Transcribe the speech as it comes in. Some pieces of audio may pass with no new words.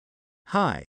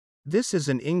Hi, this is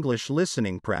an English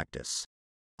listening practice.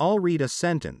 I'll read a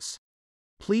sentence.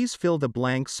 Please fill the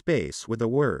blank space with a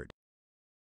word.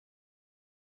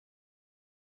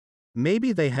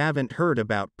 Maybe they haven't heard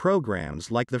about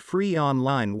programs like the free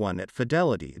online one at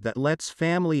Fidelity that lets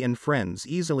family and friends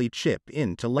easily chip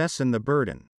in to lessen the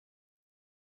burden.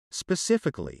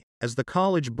 Specifically, as the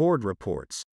College Board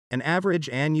reports, an average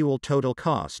annual total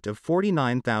cost of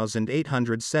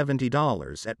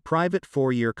 $49,870 at private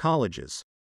four-year colleges,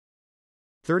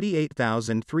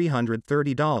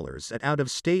 $38,330 at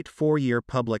out-of-state four-year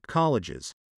public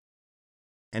colleges,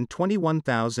 and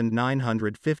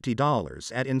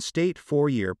 $21,950 at in-state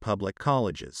four-year public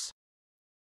colleges.